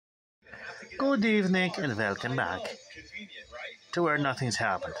Good evening and welcome back to where nothing's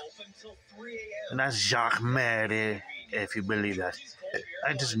happened. And that's Jacques Mary, if you believe that.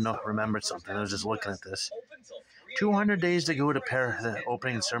 I just remembered something. I was just looking at this. 200 days to go to the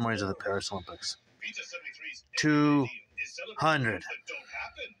opening ceremonies of the Paris Olympics. 200.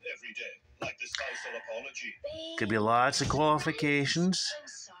 Could be lots of qualifications.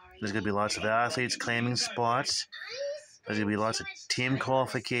 There's going to be lots of athletes claiming spots. There's going to be lots of team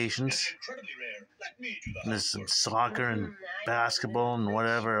qualifications. And there's some soccer and basketball and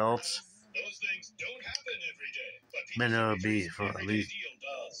whatever else. Then there'll be for at least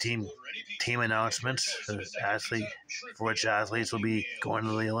team announcements for which athletes will be going to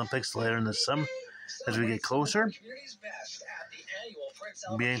the Olympics later in the summer as we get closer.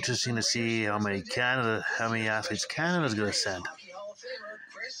 It'll be interesting to see how many athletes Canada's going to send.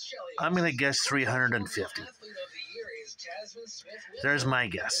 I'm going to guess 350. There's my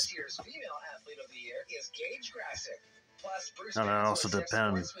guess. Now that'll also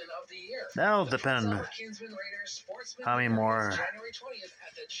depend. That'll depend on how many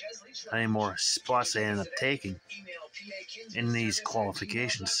more spots they end up taking in these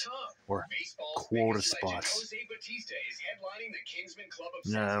qualifications or quota spots.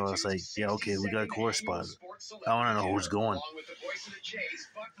 Yeah, I was like, yeah, okay, we got a quota spot. I want to know who's going.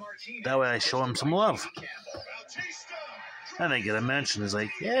 That way I show them some love. And I get a mention. It's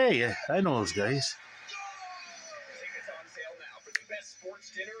like, hey, I know those guys.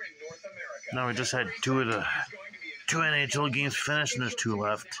 Now we just had two NHL games finished, and there's two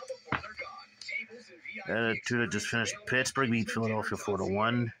left. Two that just finished. Pittsburgh beat Philadelphia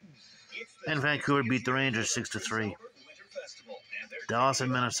 4-1, and Vancouver beat the Rangers 6-3. Dallas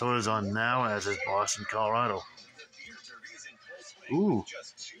and Minnesota is on now, as is Boston, Colorado. Ooh,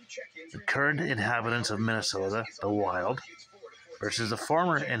 the current inhabitants of Minnesota, the Wild, versus the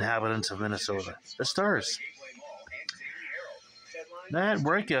former inhabitants of Minnesota, the Stars. At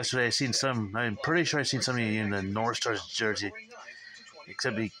work yesterday, I'm pretty sure I seen somebody in the North Stars jersey.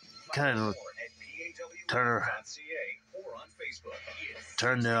 Except he kind of turned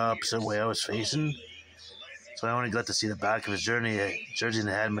the opposite way I was facing. So I only got to see the back of his jersey and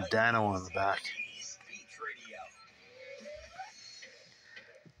it had Modano on the back.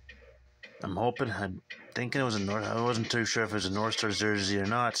 I'm thinking it was I wasn't too sure if it was a North Stars jersey or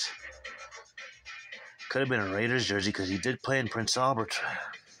not. Could have been a Raiders jersey because he did play in Prince Albert.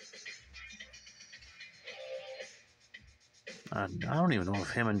 I don't even know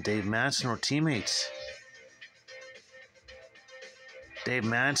if him and Dave Manson were teammates. Dave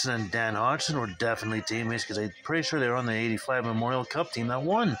Manson and Dan Hodgson were definitely teammates because I'm pretty sure they were on the 85 Memorial Cup team that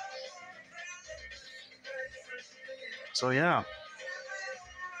won. So yeah.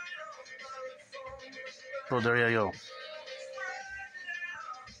 So there you go.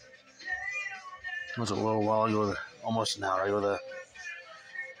 It was a little while ago, almost an hour ago, the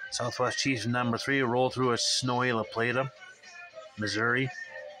Southwest Chiefs number 3 rolled through a snowy La Plata, Missouri.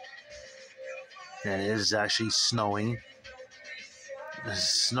 And it is actually snowing. It's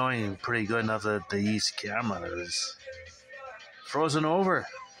snowing pretty good enough that the east camera is frozen over.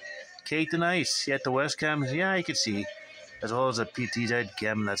 Caked in ice. Yet the west cam, yeah, you can see. As well as the PTZ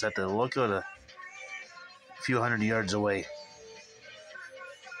cam that's at the lookout a few hundred yards away.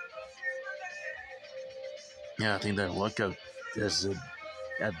 Yeah, I think that lookout is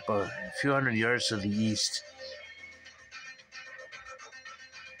at about a few hundred yards to the east.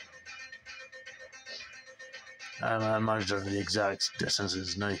 I'm not sure the exact distance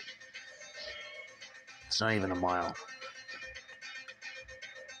is. It's not even a mile.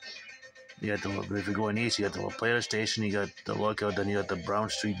 You got if you're going east, you got the La Plata station, you got the lookout, then you got the Brown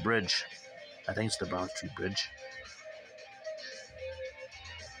Street Bridge. I think it's the Brown Street Bridge.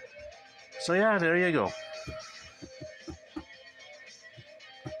 So yeah, there you go.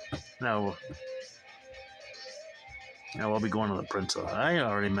 Now I'll be going to the Prince. I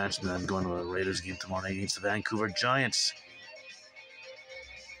already mentioned that I'm going to a Raiders game tomorrow night against the Vancouver Giants.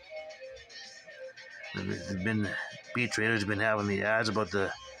 Beach Raiders have been having the ads about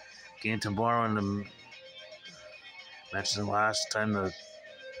the game tomorrow, and mentioned the last time the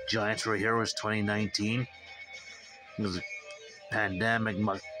Giants were here was 2019. It was a pandemic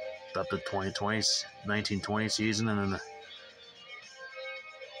mucked up the 1920 season, and then the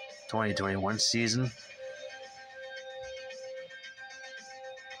 2021 season.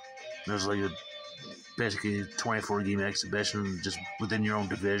 There's like basically a 24 game exhibition just within your own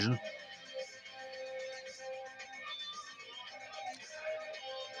division.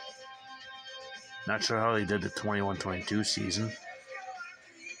 Not sure how they did the 21-22 season.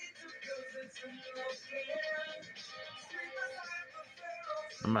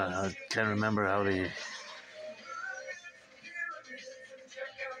 I can't remember how they.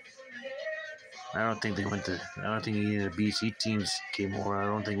 I don't think they went to. I don't think any of the BC teams came over. I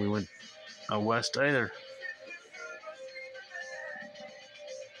don't think we went out west either.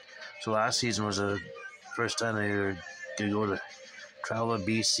 So last season was the first time they were to go to travel to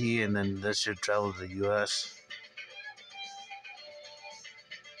BC, and then this year travel to the US.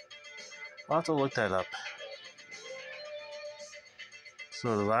 I'll have to look that up.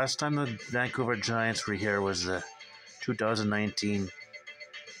 So the last time the Vancouver Giants were here was the 2019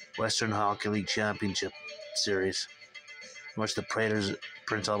 Western Hockey League Championship Series, in which the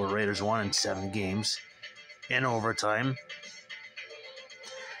Prince Albert Raiders won in 7 games in overtime.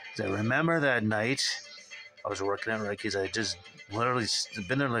 I remember that night I was working at Ricky's. I just literally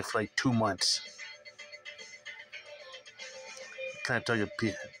been there for like 2 months. Kind of took a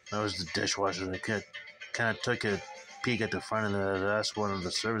peek. That was the dishwasher. I kind of took a peek at the front of the. That's one of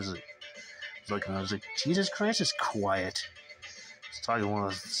the services. I was like, Jesus Christ, it's quiet. I was talking to one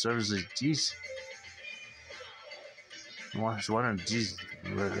of the services. Jeez. I was wondering, geez,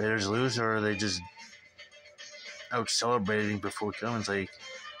 Raiders lose, or are they just out celebrating before coming? It's like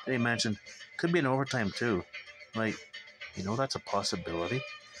they mentioned could be an overtime too. Like, that's a possibility.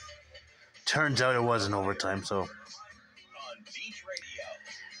 Turns out it wasn't overtime, so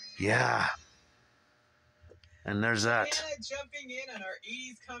yeah. And there's that. Jumping in on our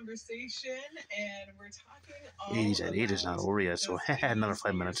 80s conversation, and we're talking all 80s at 8 is not over yet, so another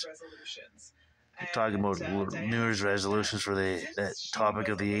 5 minutes. We're talking about New Year's resolutions for that topic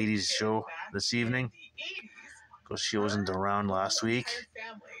of the 80s show this evening, because she wasn't around last week.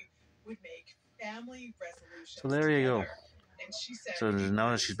 So there you go. So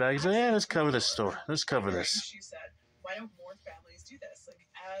now that she's back, she's like, yeah, let's cover this story. Let's cover this. She said, why don't more families do this? Like,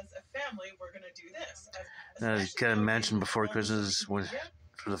 as a family, we're going to do this. I kind of mentioned before Christmas,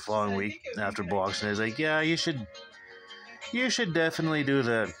 for the following week after Boxing Day, I was like, yeah, you should definitely do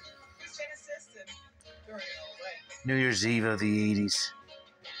the New Year's Eve of the 80s.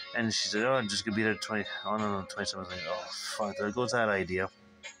 And she said, oh, I'm just going to be there 27th. I was like, oh, fuck, there goes that idea.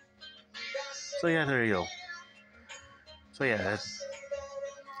 So yeah, there you go. So yeah,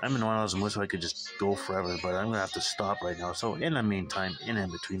 I'm in one of those moods where I could just go forever, but I'm going to have to stop right now. So in the meantime, in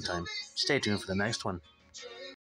between time, stay tuned for the next one.